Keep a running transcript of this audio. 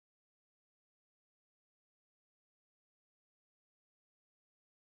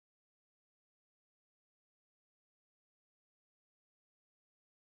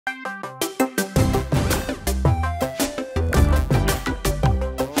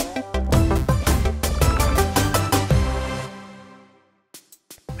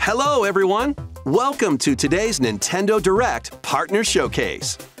Hello, everyone! Welcome to today's Nintendo Direct Partner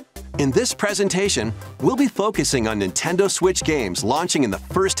Showcase. In this presentation, we'll be focusing on Nintendo Switch games launching in the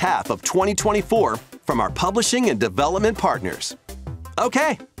first half of 2024 from our publishing and development partners.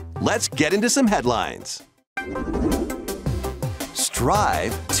 Okay, let's get into some headlines.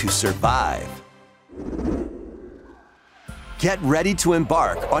 Strive to survive. Get ready to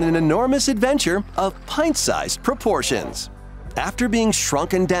embark on an enormous adventure of pint-sized proportions. After being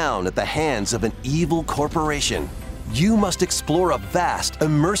shrunken down at the hands of an evil corporation, you must explore a vast,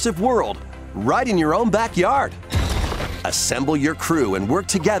 immersive world right in your own backyard. Assemble your crew and work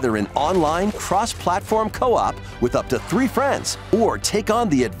together in online cross-platform co-op with up to 3 friends, or take on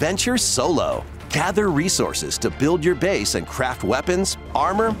the adventure solo. Gather resources to build your base and craft weapons,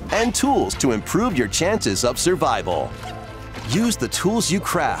 armor, and tools to improve your chances of survival. Use the tools you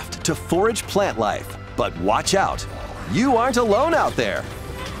craft to forage plant life, but watch out! You aren't alone out there!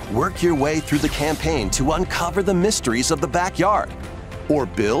 Work your way through the campaign to uncover the mysteries of the backyard. Or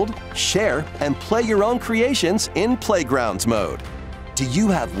build, share, and play your own creations in Playgrounds mode. Do you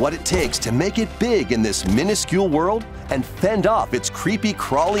have what it takes to make it big in this minuscule world and fend off its creepy,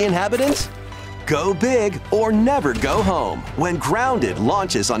 crawly inhabitants? Go big or never go home when Grounded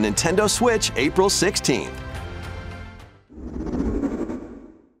launches on Nintendo Switch April 16th.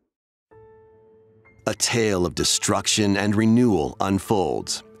 A tale of destruction and renewal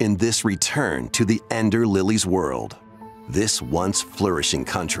unfolds in this return to the Ender Lilies world. This once flourishing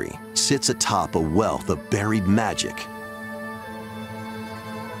country sits atop a wealth of buried magic.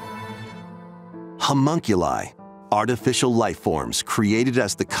 Homunculi, artificial life forms created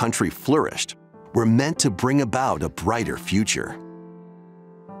as the country flourished, were meant to bring about a brighter future.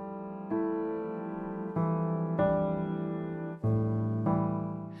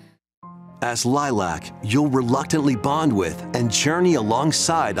 As Lilac, you'll reluctantly bond with and journey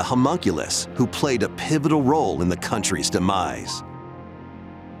alongside a homunculus who played a pivotal role in the country's demise.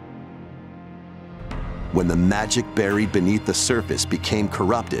 When the magic buried beneath the surface became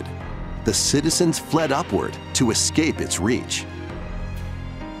corrupted, the citizens fled upward to escape its reach.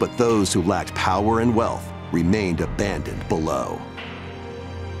 But those who lacked power and wealth remained abandoned below.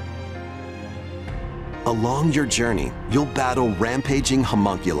 Along your journey, you'll battle rampaging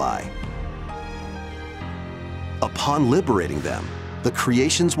homunculi. Upon liberating them, the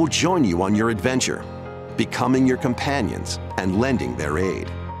creations will join you on your adventure, becoming your companions and lending their aid.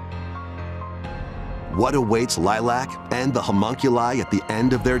 What awaits Lilac and the homunculi at the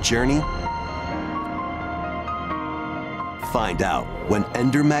end of their journey? Find out when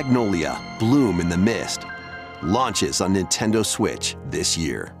Ender Magnolia, Bloom in the Mist, launches on Nintendo Switch this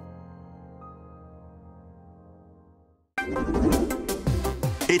year.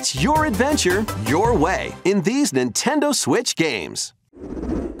 It's your adventure, your way, in these Nintendo Switch games.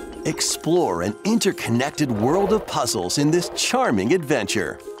 Explore an interconnected world of puzzles in this charming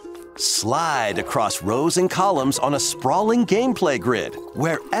adventure. Slide across rows and columns on a sprawling gameplay grid,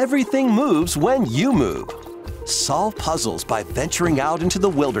 where everything moves when you move. Solve puzzles by venturing out into the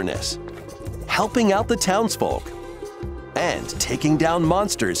wilderness, helping out the townsfolk, and taking down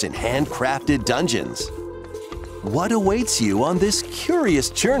monsters in handcrafted dungeons. What awaits you on this curious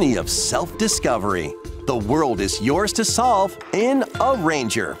journey of self-discovery? The world is yours to solve in A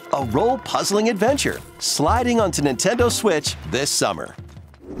Ranger, a role-puzzling adventure, sliding onto Nintendo Switch this summer.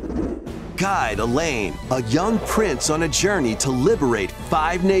 Guide Elaine, a young prince on a journey to liberate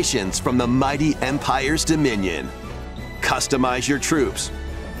 5 nations from the mighty Empire's dominion. Customize your troops,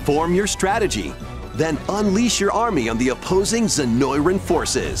 form your strategy, then unleash your army on the opposing Zenoiran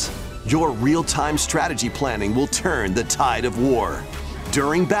forces. Your real-time strategy planning will turn the tide of war.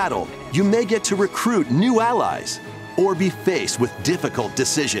 During battle, you may get to recruit new allies or be faced with difficult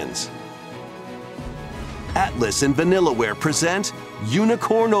decisions. Atlas and Vanillaware present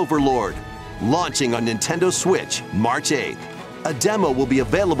Unicorn Overlord, launching on Nintendo Switch March 8th. A demo will be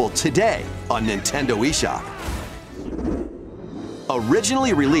available today on Nintendo eShop.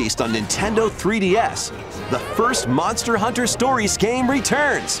 Originally released on Nintendo 3DS, the first Monster Hunter Stories game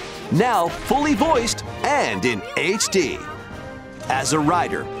returns, now fully voiced and in HD. As a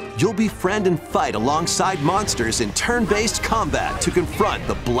rider, you'll befriend and fight alongside monsters in turn-based combat to confront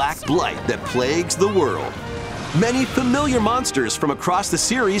the Black Blight that plagues the world. Many familiar monsters from across the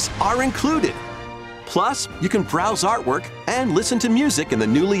series are included. Plus, you can browse artwork and listen to music in the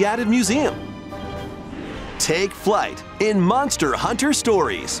newly added museum. Take flight in Monster Hunter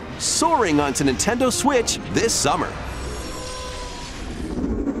Stories, soaring onto Nintendo Switch this summer.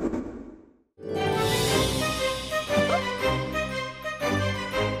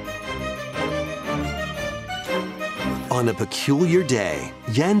 On a peculiar day,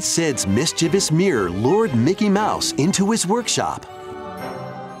 Yen Sid's mischievous mirror lured Mickey Mouse into his workshop.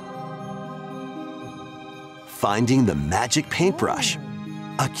 Finding the magic paintbrush,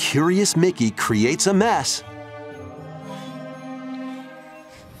 a curious Mickey creates a mess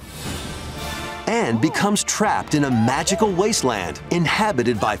and becomes trapped in a magical wasteland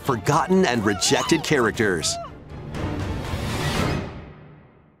inhabited by forgotten and rejected characters.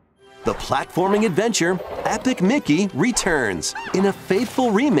 The platforming adventure, Epic Mickey, returns in a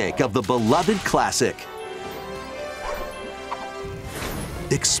faithful remake of the beloved classic.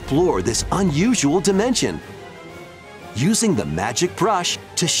 Explore this unusual dimension, using the magic brush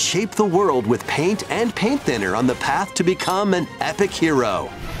to shape the world with paint and paint thinner on the path to become an epic hero.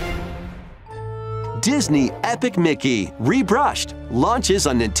 Disney Epic Mickey Rebrushed launches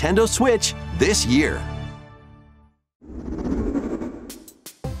on Nintendo Switch this year.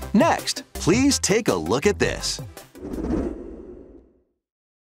 Next, please take a look at this.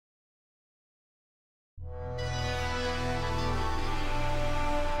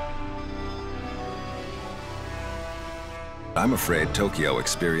 I'm afraid Tokyo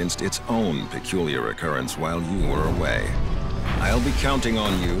experienced its own peculiar occurrence while you were away. I'll be counting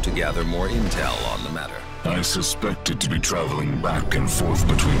on you to gather more intel on the matter. I suspected to be traveling back and forth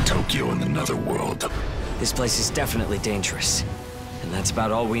between Tokyo and the Netherworld. This place is definitely dangerous. And that's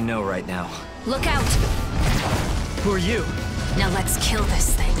about all we know right now. Look out! Who are you? Now let's kill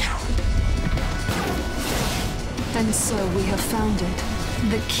this thing. And so we have found it.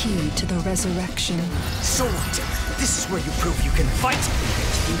 The key to the resurrection. So what? This is where you prove you can fight?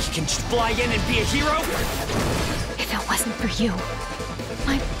 You think you can just fly in and be a hero? If it wasn't for you,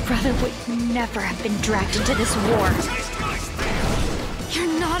 my brother would never have been dragged into this war.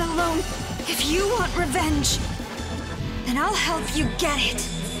 You're not alone. If you want revenge, then I'll help you get it.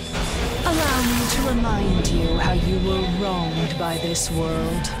 Allow me to remind you how you were wronged by this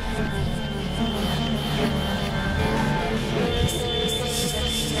world.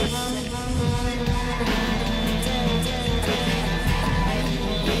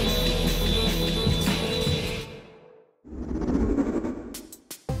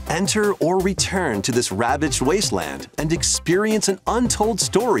 Enter or return to this ravaged wasteland and experience an untold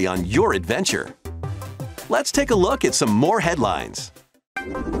story on your adventure. Let's take a look at some more headlines.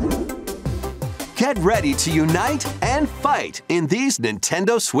 Get ready to unite and fight in these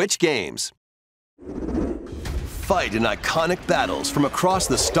Nintendo Switch games. Fight in iconic battles from across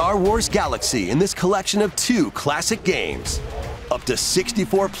the Star Wars galaxy in this collection of 2 classic games. Up to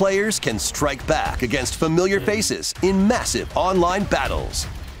 64 players can strike back against familiar faces in massive online battles.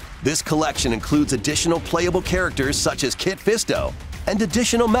 This collection includes additional playable characters such as Kit Fisto and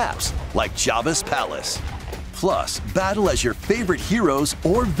additional maps like Jabba's Palace. Plus, battle as your favorite heroes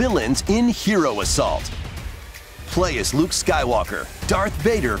or villains in Hero Assault. Play as Luke Skywalker, Darth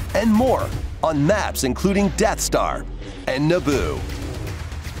Vader, and more on maps including Death Star and Naboo.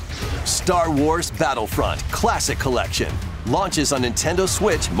 Star Wars Battlefront Classic Collection launches on Nintendo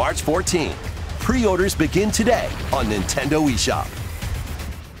Switch March 14. Pre-orders begin today on Nintendo eShop.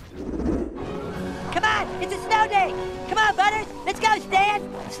 Come on, it's a snow day! Come on, Butters, let's go, Stan!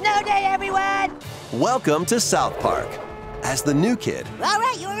 Snow day, everyone! Welcome to South Park. As the new kid, All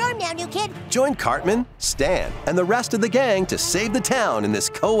right, you're armed now, new kid. join Cartman, Stan, and the rest of the gang to save the town in this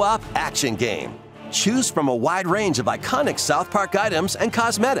co-op action game. Choose from a wide range of iconic South Park items and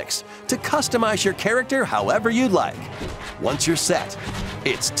cosmetics to customize your character however you'd like. Once you're set,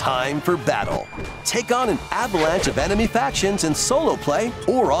 it's time for battle. Take on an avalanche of enemy factions in solo play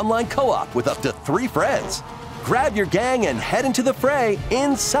or online co-op with up to 3 friends. Grab your gang and head into the fray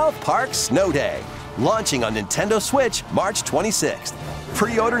in South Park Snow Day, launching on Nintendo Switch March 26th.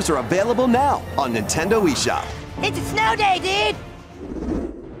 Pre-orders are available now on Nintendo eShop. It's a snow day, dude!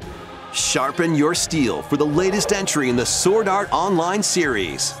 Sharpen your steel for the latest entry in the Sword Art Online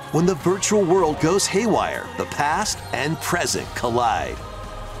series. When the virtual world goes haywire, the past and present collide.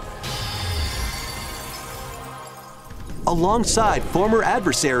 Alongside former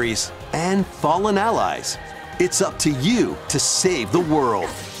adversaries and fallen allies, it's up to you to save the world.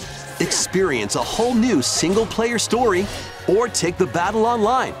 Experience a whole new single-player story or take the battle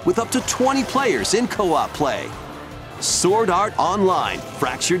online with up to 20 players in co-op play. Sword Art Online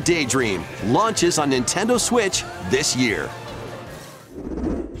Fractured Daydream launches on Nintendo Switch this year.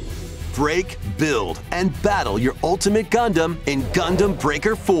 Break, build, and battle your ultimate Gundam in Gundam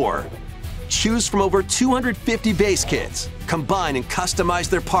Breaker 4. Choose from over 250 base kits. Combine and customize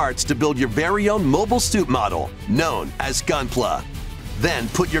their parts to build your very own mobile suit model, known as Gunpla. Then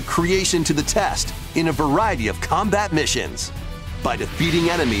put your creation to the test in a variety of combat missions. By defeating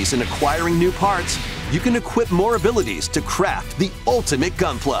enemies and acquiring new parts, you can equip more abilities to craft the ultimate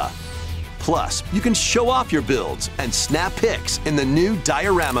Gunpla. Plus, you can show off your builds and snap pics in the new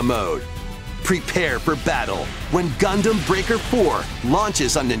diorama mode. Prepare for battle when Gundam Breaker 4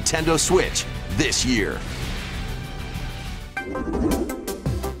 launches on Nintendo Switch this year.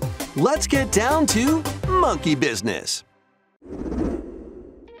 Let's get down to monkey business.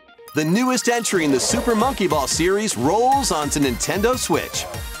 The newest entry in the Super Monkey Ball series rolls onto Nintendo Switch.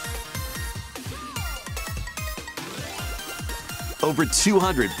 Over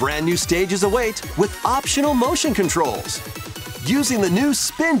 200 brand new stages await with optional motion controls. Using the new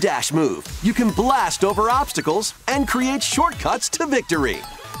Spin Dash move, you can blast over obstacles and create shortcuts to victory.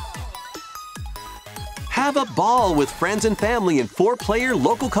 Have a ball with friends and family in 4-player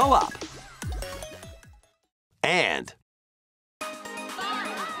local co-op. And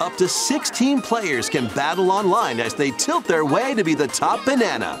up to 16 players can battle online as they tilt their way to be the top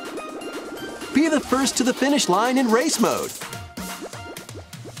banana. Be the first to the finish line in race mode.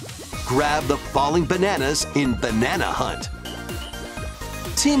 Grab the falling bananas in Banana Hunt.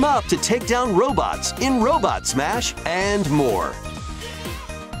 Team up to take down robots in Robot Smash and more.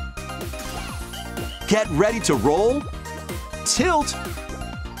 Get ready to roll, tilt,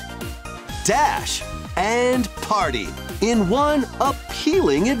 dash, and party in one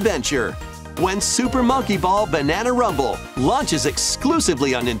appealing adventure. When Super Monkey Ball Banana Rumble launches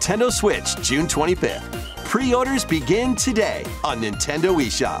exclusively on Nintendo Switch June 25th. Pre-orders begin today on Nintendo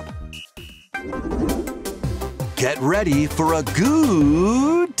eShop. Get ready for a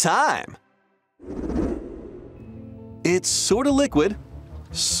good time. It's sorta liquid,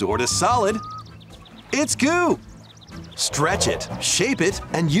 sorta solid. It's goo. Stretch it, shape it,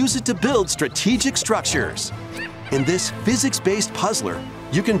 and use it to build strategic structures. In this physics-based puzzler,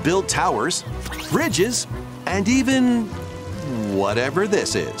 you can build towers, bridges, and even whatever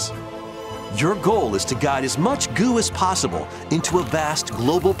this is. Your goal is to guide as much goo as possible into a vast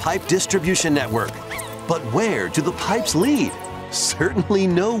global pipe distribution network. But where do the pipes lead? Certainly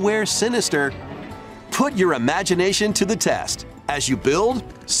nowhere sinister. Put your imagination to the test as you build,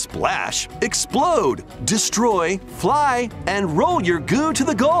 splash, explode, destroy, fly, and roll your goo to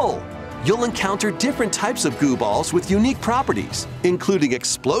the goal. You'll encounter different types of goo balls with unique properties, including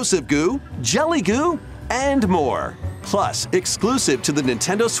explosive goo, jelly goo, and more. Plus, exclusive to the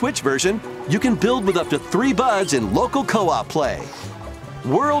Nintendo Switch version, you can build with up to 3 buds in local co-op play.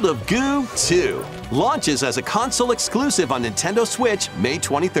 World of Goo 2 launches as a console exclusive on Nintendo Switch May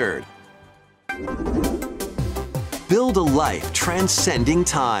 23rd. Build a life transcending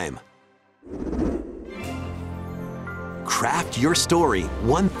time. Craft your story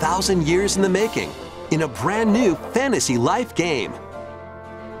 1,000 years in the making in a brand new fantasy life game.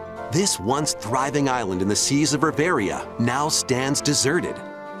 This once thriving island in the seas of Riveria now stands deserted.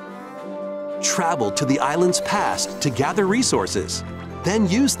 Travel to the island's past to gather resources, then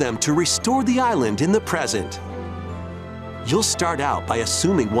use them to restore the island in the present. You'll start out by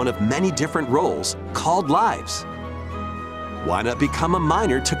assuming one of many different roles called lives. Why not become a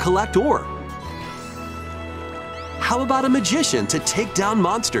miner to collect ore? How about a magician to take down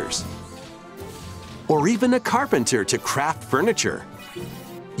monsters? Or even a carpenter to craft furniture?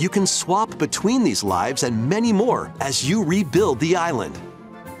 You can swap between these lives and many more as you rebuild the island.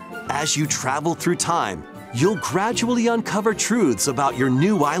 As you travel through time, you'll gradually uncover truths about your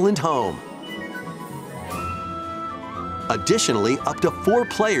new island home. Additionally, up to 4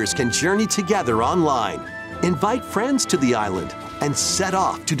 players can journey together online, invite friends to the island, and set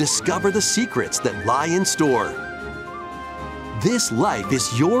off to discover the secrets that lie in store. This life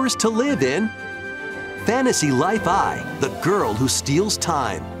is yours to live in. Fantasy Life I, the girl who steals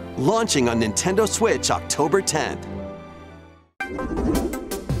time, launching on Nintendo Switch October 10th.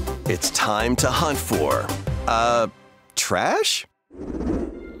 It's time to hunt for, trash?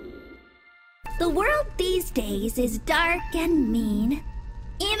 The world these days is dark and mean.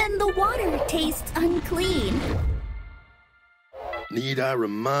 Even the water tastes unclean. Need I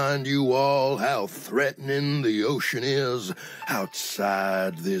remind you all how threatening the ocean is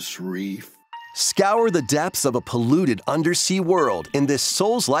outside this reef? Scour the depths of a polluted undersea world in this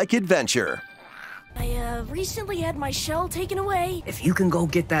Souls-like adventure. I recently had my shell taken away. If you can go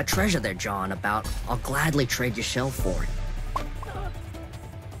get that treasure they're jawing about, I'll gladly trade your shell for it.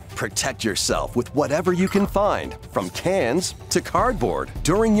 Protect yourself with whatever you can find, from cans to cardboard,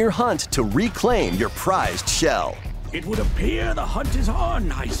 during your hunt to reclaim your prized shell. It would appear the hunt is on,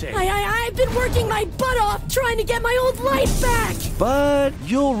 I say. I've been working my butt off trying to get my old life back! But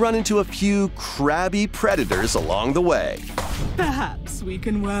you'll run into a few crabby predators along the way. Perhaps we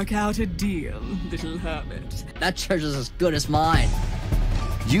can work out a deal, little hermit. That treasure's as good as mine.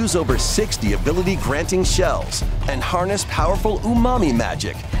 Use over 60 ability-granting shells and harness powerful umami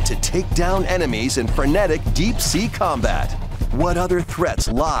magic to take down enemies in frenetic deep-sea combat. What other threats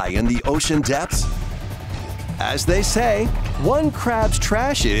lie in the ocean depths? As they say, one crab's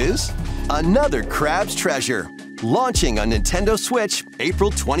trash is another crab's treasure. Launching on Nintendo Switch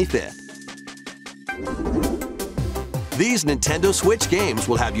April 25th. These Nintendo Switch games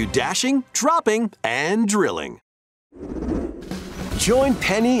will have you dashing, dropping, and drilling. Join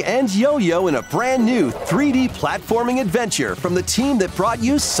Penny and Yo-Yo in a brand new 3D platforming adventure from the team that brought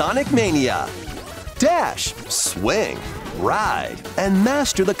you Sonic Mania. Dash, swing, ride, and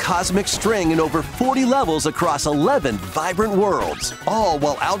master the cosmic string in over 40 levels across 11 vibrant worlds, all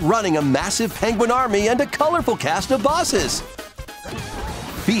while outrunning a massive penguin army and a colorful cast of bosses.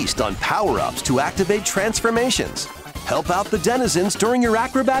 Feast on power-ups to activate transformations, help out the denizens during your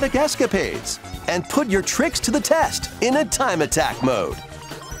acrobatic escapades, and put your tricks to the test in a time attack mode.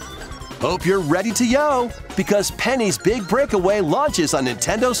 Hope you're ready to yo, because Penny's Big Breakaway launches on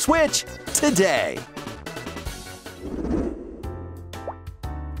Nintendo Switch today.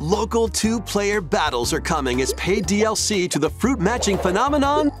 Local 2-player battles are coming as paid DLC to the fruit matching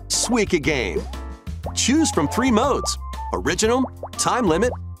phenomenon, Suika Game. Choose from 3 modes: Original, Time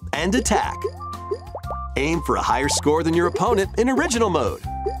Limit, and Attack. Aim for a higher score than your opponent in Original mode.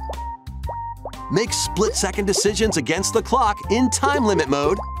 Make split-second decisions against the clock in Time Limit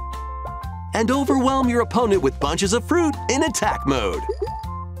mode. And overwhelm your opponent with bunches of fruit in Attack mode.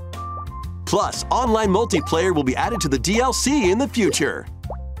 Plus, online multiplayer will be added to the DLC in the future.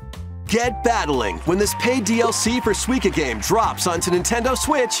 Get battling when this paid DLC for Suika Game drops onto Nintendo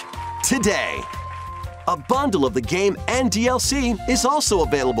Switch today. A bundle of the game and DLC is also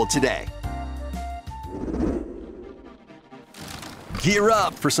available today. Gear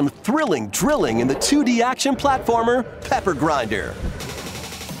up for some thrilling drilling in the 2D action platformer, Pepper Grinder.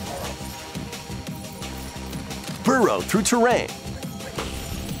 Burrow through terrain.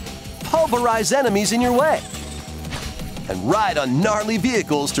 Pulverize enemies in your way. And ride on gnarly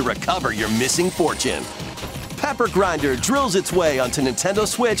vehicles to recover your missing fortune. Pepper Grinder drills its way onto Nintendo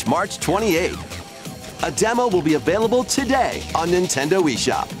Switch March 28th. A demo will be available today on Nintendo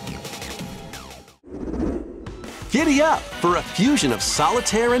eShop. Giddy up for a fusion of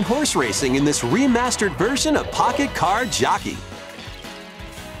solitaire and horse racing in this remastered version of Pocket Card Jockey.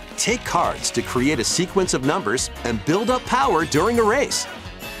 Take cards to create a sequence of numbers and build up power during a race.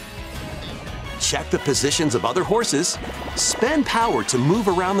 Check the positions of other horses, spend power to move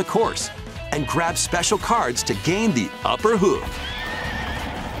around the course, and grab special cards to gain the upper hoof.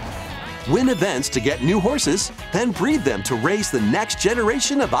 Win events to get new horses, then breed them to raise the next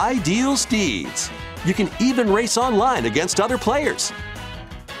generation of ideal steeds. You can even race online against other players.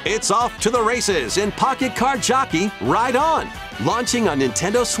 It's off to the races in Pocket Card Jockey Ride On, launching on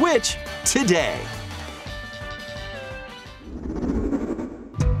Nintendo Switch today.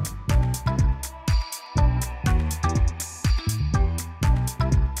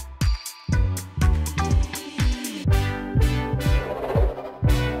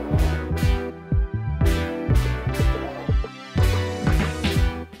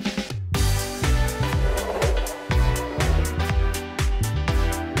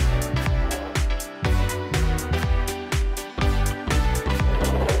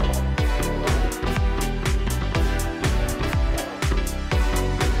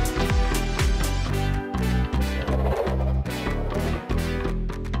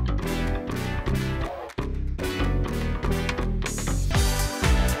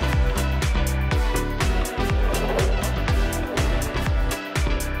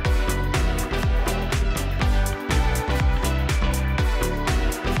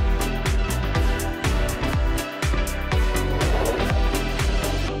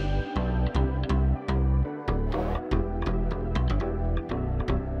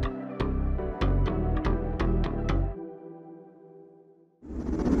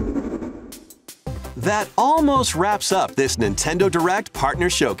 That almost wraps up this Nintendo Direct Partner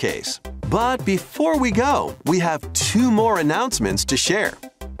Showcase. But before we go, we have 2 more announcements to share.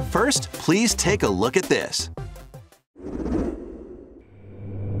 First, please take a look at this.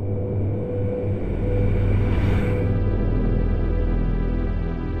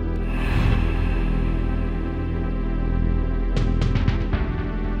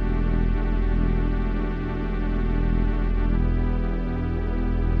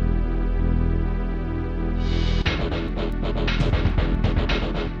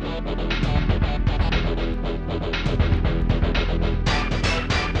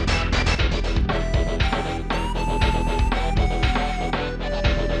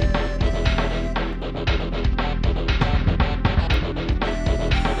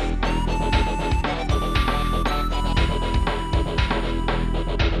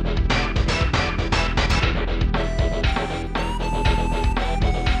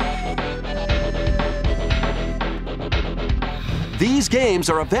 games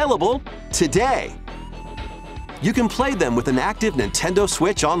are available today. You can play them with an active Nintendo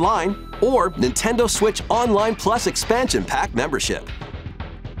Switch Online or Nintendo Switch Online Plus Expansion Pack membership.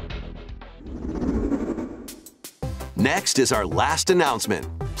 Next is our last announcement.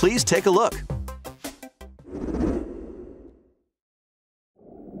 Please take a look.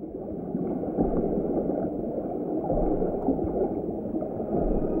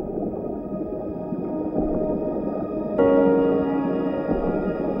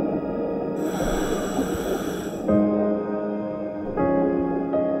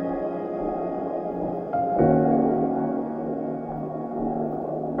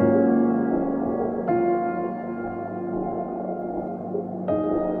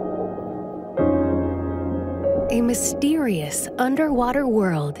 A mysterious underwater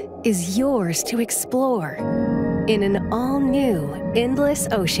world is yours to explore in an all-new Endless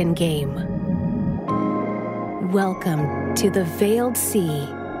Ocean game. Welcome to the Veiled Sea,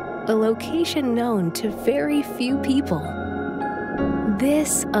 a location known to very few people.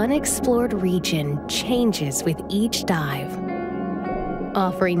 This unexplored region changes with each dive,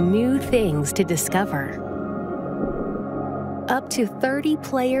 offering new things to discover. Up to 30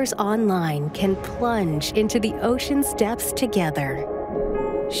 players online can plunge into the ocean's depths together.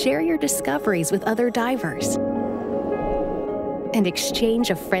 Share your discoveries with other divers and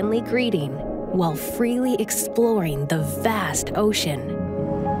exchange a friendly greeting while freely exploring the vast ocean.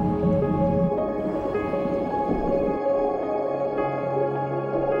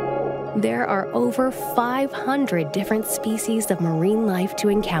 There are over 500 different species of marine life to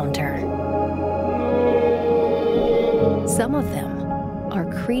encounter. Some of them are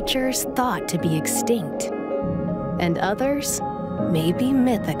creatures thought to be extinct, and others may be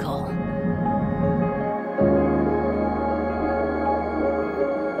mythical.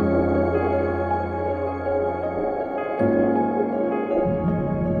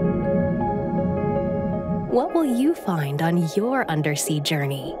 What will you find on your undersea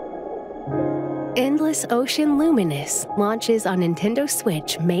journey? Endless Ocean Luminous launches on Nintendo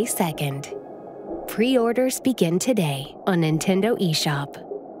Switch May 2nd. Pre-orders begin today on Nintendo eShop.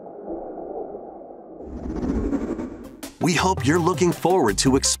 We hope you're looking forward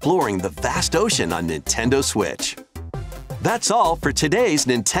to exploring the vast ocean on Nintendo Switch. That's all for today's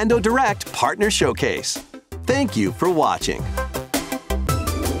Nintendo Direct Partner Showcase. Thank you for watching.